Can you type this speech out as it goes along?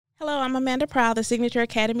I'm Amanda Proud, the Signature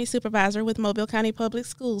Academy Supervisor with Mobile County Public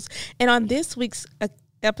Schools. And on this week's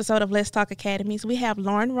episode of Let's Talk Academies, we have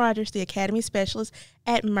Lauren Rogers, the Academy Specialist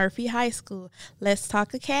at Murphy High School. Let's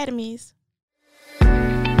Talk Academies.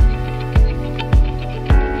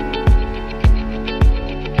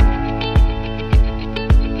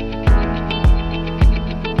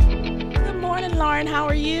 Lauren, how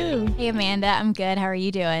are you? Hey, Amanda. I'm good. How are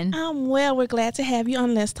you doing? I'm well. We're glad to have you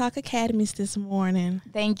on Let's Talk Academies this morning.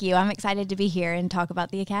 Thank you. I'm excited to be here and talk about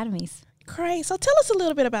the academies. Great. So tell us a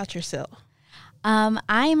little bit about yourself.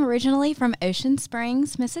 I am originally from Ocean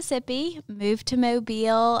Springs, Mississippi. Moved to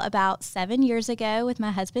Mobile about 7 years ago with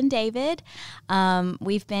my husband, David.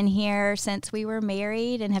 We've been here since we were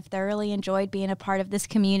married and have thoroughly enjoyed being a part of this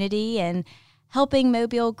community and helping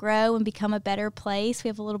Mobile grow and become a better place. We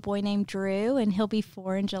have a little boy named Drew, and he'll be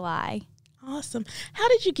 4 in July. Awesome. How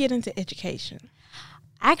did you get into education?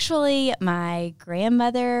 Actually, my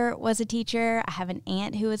grandmother was a teacher. I have an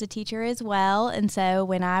aunt who was a teacher as well. And so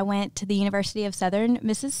when I went to the University of Southern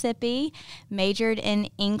Mississippi, majored in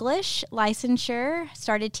English licensure,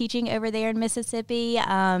 started teaching over there in Mississippi,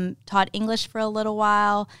 taught English for a little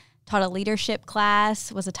while, taught a leadership class,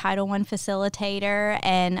 was a Title I facilitator,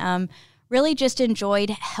 and really just enjoyed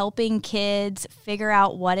helping kids figure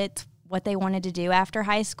out what they wanted to do after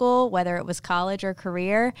high school, whether it was college or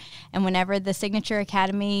career. And whenever the Signature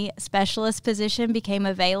Academy Specialist position became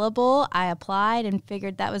available, I applied and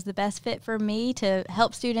figured that was the best fit for me to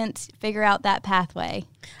help students figure out that pathway.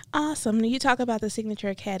 Awesome. You talk about the Signature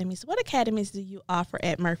Academies. What academies do you offer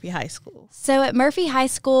at Murphy High School? So at Murphy High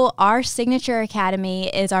School, our Signature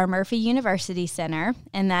Academy is our Murphy University Center,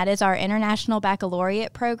 and that is our International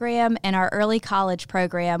Baccalaureate program and our early college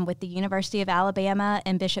program with the University of Alabama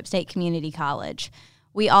and Bishop State Community College.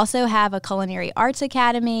 We also have a Culinary Arts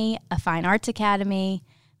Academy, a Fine Arts Academy,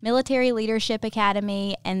 Military Leadership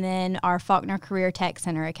Academy, and then our Faulkner Career Tech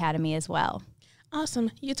Center Academy as well.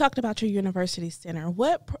 Awesome. You talked about your university center.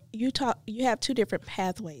 You have 2 different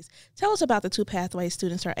pathways. Tell us about the 2 pathways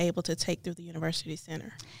students are able to take through the university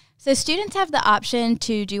center. So students have the option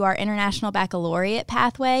to do our International Baccalaureate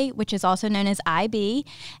pathway, which is also known as IB,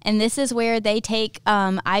 and this is where they take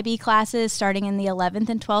IB classes starting in the 11th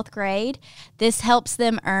and 12th grade. This helps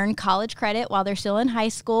them earn college credit while they're still in high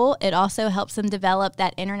school. It also helps them develop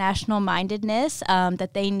that international mindedness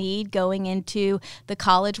that they need going into the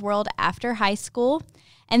college world after high school.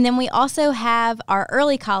 And then we also have our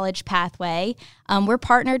early college pathway. We're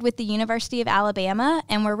partnered with the University of Alabama,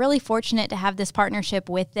 and we're really fortunate to have this partnership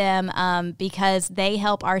with them because they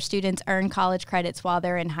help our students earn college credits while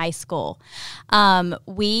they're in high school.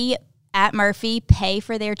 We at Murphy pay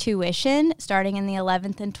for their tuition starting in the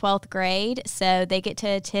 11th and 12th grade, so they get to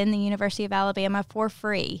attend the University of Alabama for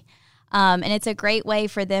free. And it's a great way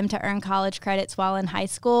for them to earn college credits while in high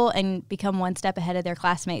school and become one step ahead of their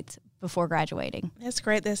classmates before graduating. That's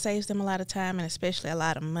great. That saves them a lot of time and especially a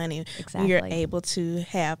lot of money. Exactly. When you're able to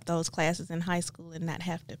have those classes in high school and not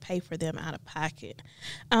have to pay for them out of pocket.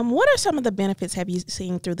 What are some of the benefits have you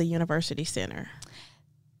seen through the University Center?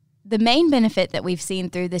 The main benefit that we've seen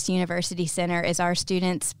through this University Center is our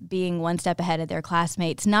students being one step ahead of their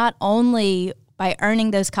classmates, not only by earning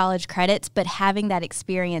those college credits, but having that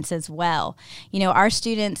experience as well. You know, our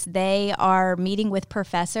students, they are meeting with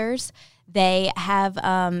professors. They have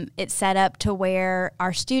it set up to where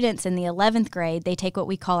our students in the 11th grade, they take what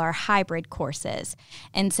we call our hybrid courses.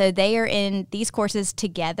 And so they are in these courses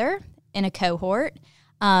together in a cohort.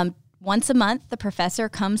 Once a month, the professor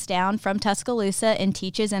comes down from Tuscaloosa and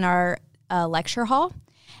teaches in our lecture hall.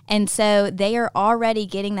 And so they are already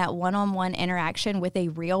getting that one-on-one interaction with a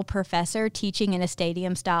real professor teaching in a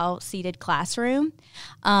stadium-style seated classroom.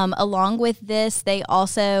 Along with this, they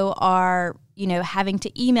also are, having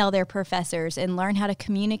to email their professors and learn how to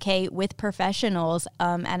communicate with professionals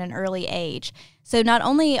at an early age. So not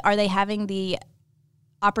only are they having the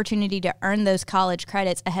opportunity to earn those college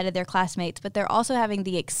credits ahead of their classmates, but they're also having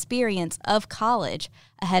the experience of college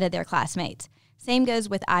ahead of their classmates. Same goes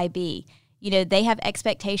with IB. They have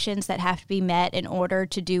expectations that have to be met in order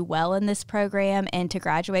to do well in this program and to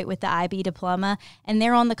graduate with the IB diploma, and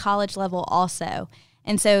they're on the college level also.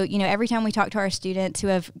 And so, every time we talk to our students who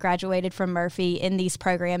have graduated from Murphy in these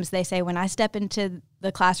programs, they say, when I step into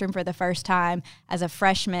the classroom for the first time as a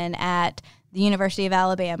freshman at the University of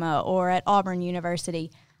Alabama or at Auburn University,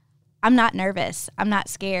 I'm not nervous. I'm not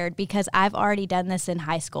scared because I've already done this in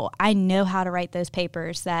high school. I know how to write those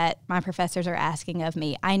papers that my professors are asking of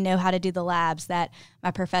me. I know how to do the labs that my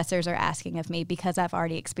professors are asking of me because I've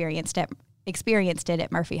already experienced it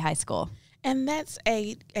at Murphy High School. And that's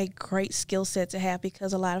a great skill set to have,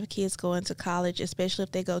 because a lot of kids go into college, especially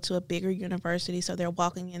if they go to a bigger university, so they're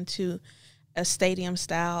walking into a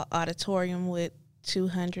stadium-style auditorium with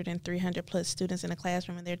 200 and 300 plus students in a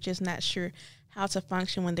classroom, and they're just not sure how to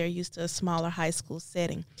function when they're used to a smaller high school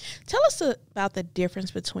setting. Tell us about the difference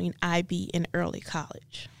between IB and early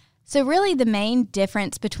college. So really the main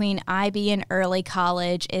difference between IB and early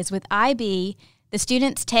college is with IB, the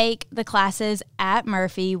students take the classes at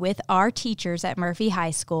Murphy with our teachers at Murphy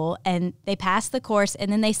High School, and they pass the course,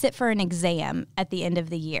 and then they sit for an exam at the end of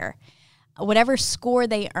the year. Whatever score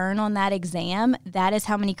they earn on that exam, that is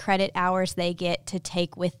how many credit hours they get to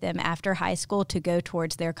take with them after high school to go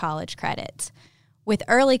towards their college credits. With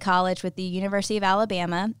early college, with the University of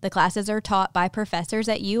Alabama, the classes are taught by professors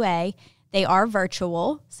at UA. They are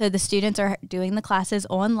virtual, so the students are doing the classes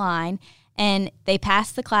online, and they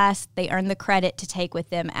pass the class, they earn the credit to take with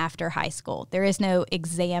them after high school. There is no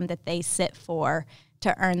exam that they sit for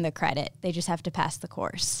to earn the credit. They just have to pass the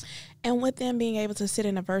course. And with them being able to sit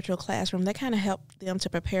in a virtual classroom, that kind of helped them to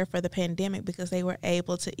prepare for the pandemic, because they were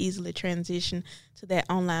able to easily transition to that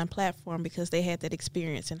online platform because they had that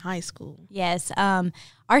experience in high school. Yes.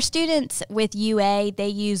 Our students with UA, they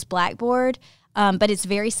use Blackboard, but it's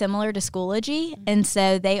very similar to Schoology. Mm-hmm. And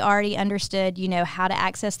so they already understood, how to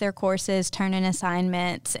access their courses, turn in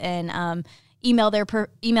assignments, and email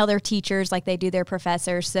their teachers like they do their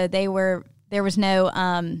professors. So there was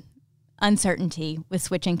no uncertainty with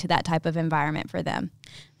switching to that type of environment for them.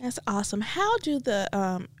 That's awesome. How do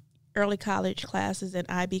the early college classes and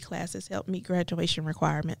IB classes help meet graduation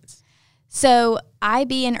requirements? So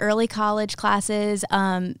IB and early college classes,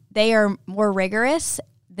 they are more rigorous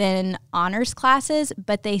than honors classes,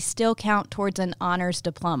 but they still count towards an honors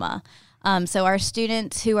diploma. So our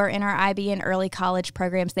students who are in our IB and early college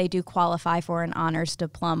programs, they do qualify for an honors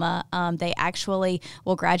diploma. They actually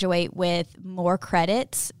will graduate with more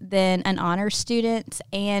credits than an honors student,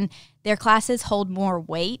 and their classes hold more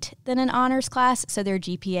weight than an honors class, so their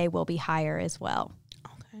GPA will be higher as well.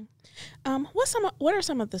 Okay. What are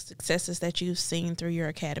some of the successes that you've seen through your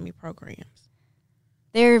academy programs?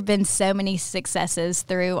 There have been so many successes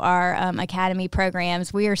through our academy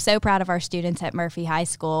programs. We are so proud of our students at Murphy High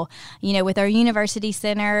School. With our University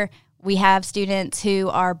Center, we have students who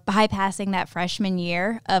are bypassing that freshman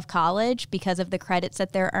year of college because of the credits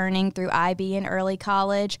that they're earning through IB and early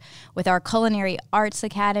college. With our Culinary Arts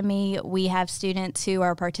Academy, we have students who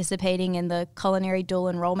are participating in the Culinary Dual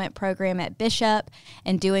Enrollment Program at Bishop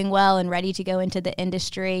and doing well and ready to go into the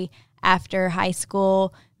industry after high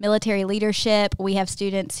school. Military Leadership, we have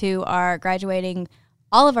students who are graduating.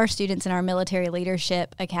 All of our students in our Military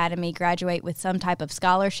Leadership Academy graduate with some type of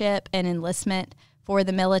scholarship and enlistment for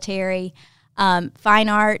the military. Fine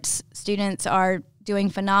arts students are doing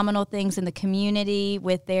phenomenal things in the community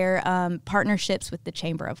with their partnerships with the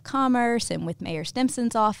Chamber of Commerce and with Mayor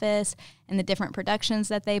Stimson's office and the different productions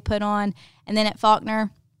that they put on. And then at Faulkner,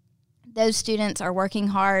 those students are working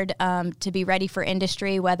hard to be ready for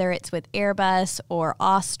industry, whether it's with Airbus or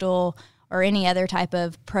Austal or any other type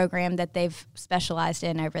of program that they've specialized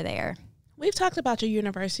in over there. We've talked about your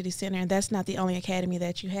University Center, and that's not the only academy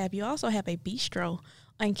that you have. You also have a bistro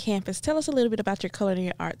on campus. Tell us a little bit about your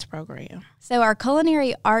culinary arts program. So our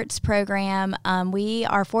culinary arts program, we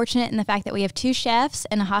are fortunate in the fact that we have 2 chefs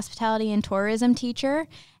and a hospitality and tourism teacher,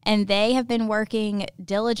 and they have been working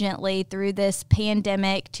diligently through this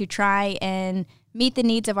pandemic to try and meet the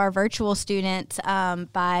needs of our virtual students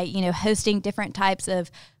by, hosting different types of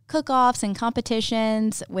cook-offs and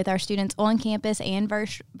competitions with our students on campus and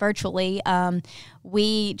virtually.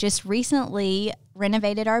 We just recently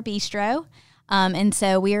renovated our bistro. And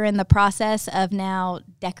so we are in the process of now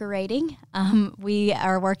decorating. We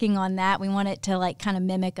are working on that. We want it to kind of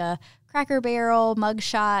mimic a Cracker Barrel,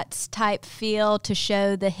 mugshots type feel to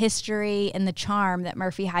show the history and the charm that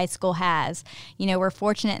Murphy High School has. We're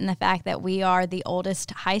fortunate in the fact that we are the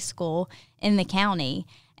oldest high school in the county.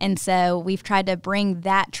 And so we've tried to bring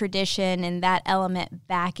that tradition and that element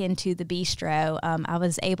back into the bistro. I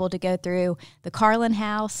was able to go through the Carlin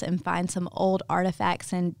House and find some old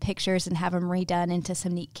artifacts and pictures and have them redone into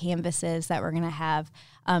some neat canvases that we're going to have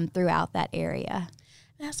throughout that area.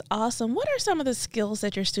 That's awesome. What are some of the skills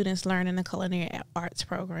that your students learn in the culinary arts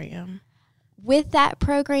program? With that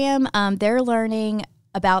program, they're learning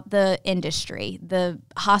about the industry, the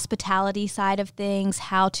hospitality side of things,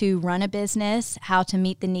 how to run a business, how to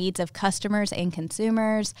meet the needs of customers and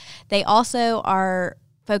consumers. They also are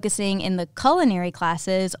focusing in the culinary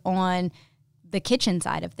classes on the kitchen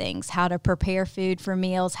side of things, how to prepare food for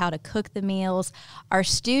meals, how to cook the meals. Our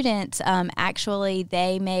students actually,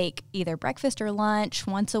 they make either breakfast or lunch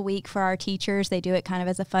once a week for our teachers. They do it kind of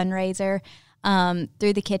as a fundraiser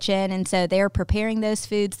through the kitchen. And so they're preparing those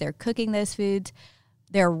foods, they're cooking those foods,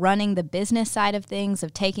 they're running the business side of things,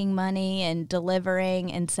 of taking money and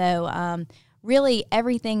delivering. And so really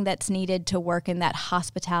everything that's needed to work in that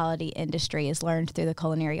hospitality industry is learned through the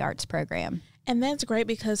culinary arts program. And that's great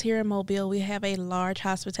because here in Mobile, we have a large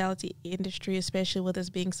hospitality industry, especially with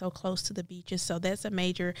us being so close to the beaches. So that's a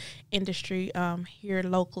major industry here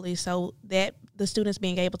locally. So that the students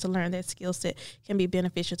being able to learn that skill set can be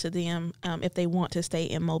beneficial to them if they want to stay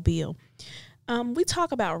in Mobile. We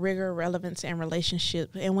talk about rigor, relevance, and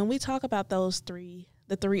relationship. And when we talk about the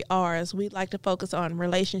three R's, we like to focus on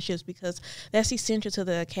relationships because that's essential to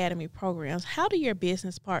the academy programs. How do your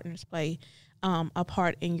business partners play a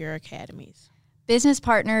part in your academies? Business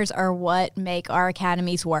partners are what make our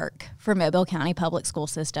academies work for Mobile County Public School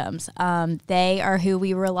Systems. They are who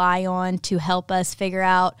we rely on to help us figure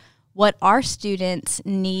out what our students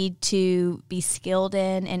need to be skilled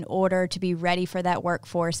in order to be ready for that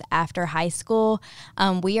workforce after high school.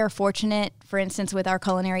 We are fortunate, for instance, with our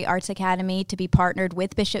Culinary Arts Academy to be partnered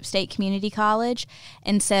with Bishop State Community College.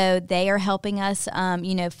 And so they are helping us,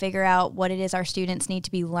 figure out what it is our students need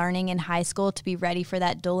to be learning in high school to be ready for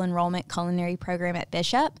that dual enrollment culinary program at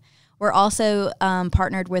Bishop. We're also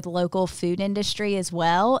partnered with local food industry as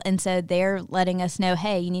well, and so they're letting us know,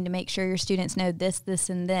 hey, you need to make sure your students know this, this,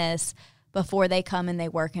 and this before they come and they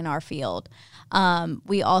work in our field.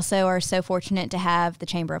 We also are so fortunate to have the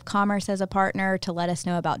Chamber of Commerce as a partner to let us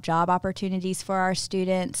know about job opportunities for our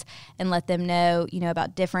students and let them know,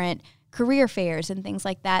 about different career fairs and things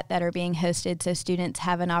like that are being hosted so students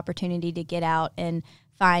have an opportunity to get out and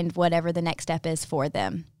find whatever the next step is for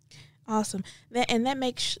them. Awesome. That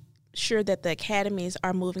makes sure that the academies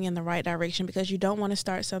are moving in the right direction because you don't want to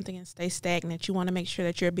start something and stay stagnant. You want to make sure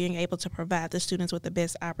that you're being able to provide the students with the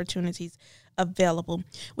best opportunities available.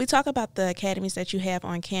 We talk about the academies that you have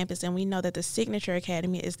on campus, and we know that the Signature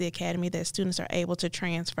Academy is the academy that students are able to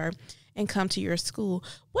transfer and come to your school.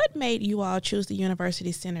 What made you all choose the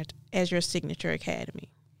University Center as your Signature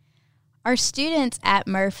Academy? Our students at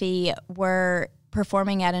Murphy were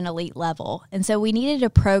performing at an elite level. And so we needed a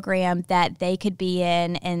program that they could be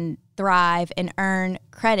in and thrive and earn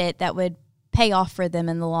credit that would pay off for them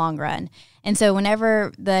in the long run. And so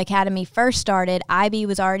whenever the academy first started, IB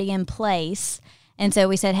was already in place. And so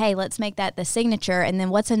we said, hey, let's make that the signature. And then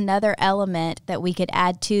what's another element that we could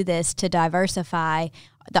add to this to diversify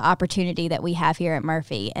the opportunity that we have here at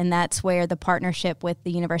Murphy? And that's where the partnership with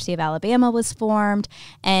the University of Alabama was formed,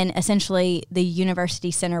 and essentially the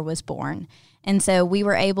University Center was born. And so we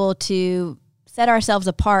were able to set ourselves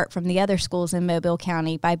apart from the other schools in Mobile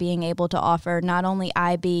County by being able to offer not only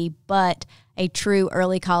IB, but a true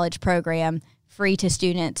early college program free to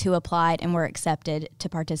students who applied and were accepted to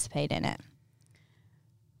participate in it.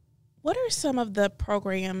 What are some of the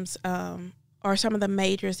programs or some of the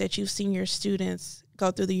majors that you've seen your students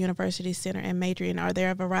go through the University Center and major in? Are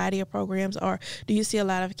there a variety of programs, or do you see a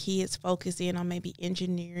lot of kids focus in on maybe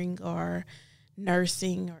engineering or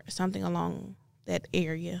nursing or something along that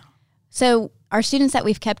area? So our students that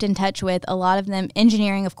we've kept in touch with, a lot of them,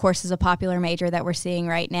 engineering, of course, is a popular major that we're seeing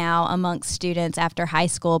right now amongst students after high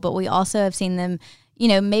school, but we also have seen them,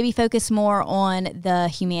 maybe focus more on the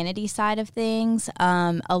humanities side of things.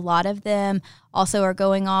 A lot of them also are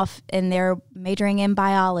going off and they're majoring in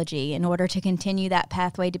biology in order to continue that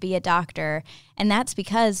pathway to be a doctor. And that's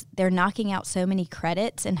because they're knocking out so many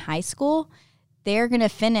credits in high school. They're going to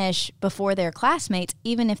finish before their classmates,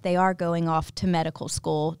 even if they are going off to medical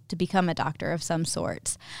school to become a doctor of some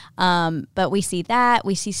sorts. But we see that.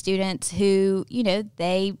 We see students who,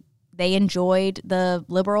 they enjoyed the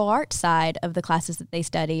liberal arts side of the classes that they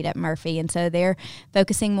studied at Murphy, and so they're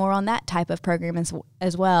focusing more on that type of program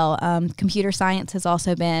as well. Computer science has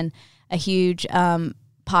also been a huge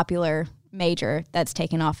popular major that's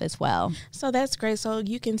taken off as well. So that's great. So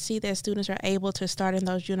you can see that students are able to start in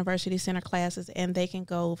those University Center classes and they can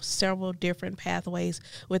go several different pathways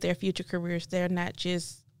with their future careers. They're not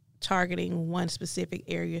just targeting one specific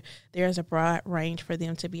area. There's a broad range for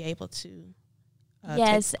them to be able to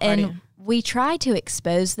yes, and we try to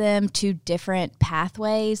expose them to different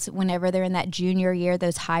pathways whenever they're in that junior year,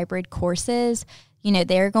 those hybrid courses.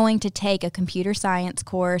 They're going to take a computer science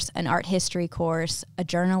course, an art history course, a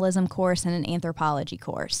journalism course, and an anthropology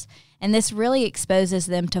course. And this really exposes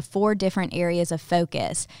them to 4 different areas of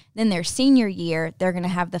focus. Then their senior year, they're going to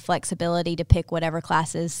have the flexibility to pick whatever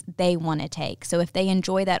classes they want to take. So if they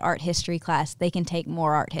enjoy that art history class, they can take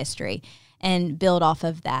more art history. and build off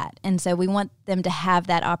of that. And so we want them to have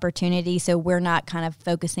that opportunity, so we're not kind of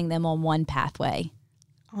focusing them on one pathway.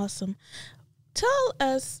 Awesome. Tell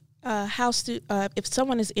us if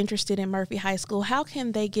someone is interested in Murphy High School, how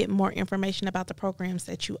can they get more information about the programs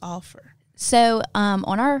that you offer? So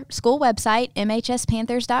on our school website,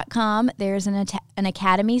 mhspanthers.com, there's an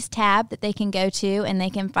Academies tab that they can go to, and they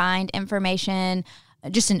can find information,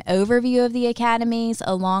 just an overview of the academies,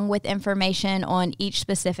 along with information on each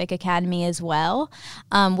specific academy as well.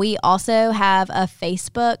 We also have a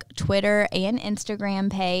Facebook, Twitter, and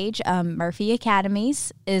Instagram page. Murphy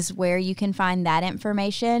Academies is where you can find that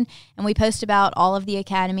information, and we post about all of the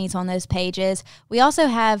academies on those pages. We also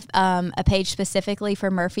have a page specifically for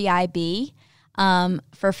Murphy IB,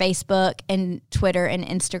 for Facebook and Twitter and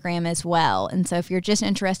Instagram as well. And so if you're just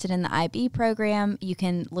interested in the IB program, you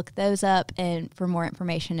can look those up and for more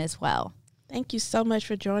information as well. Thank you so much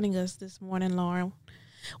for joining us this morning, Lauren.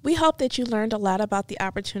 We hope that you learned a lot about the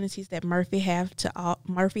opportunities that Murphy has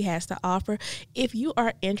to offer. If you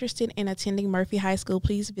are interested in attending Murphy High School,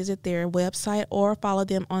 please visit their website or follow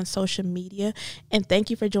them on social media. And thank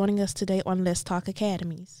you for joining us today on Let's Talk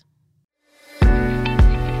Academies.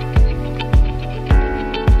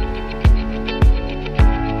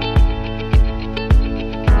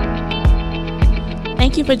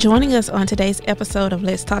 Thank you for joining us on today's episode of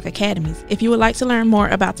Let's Talk Academies. If you would like to learn more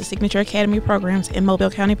about the Signature Academy programs in Mobile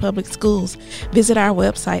County Public Schools, visit our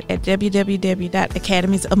website at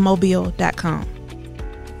www.academiesofmobile.com.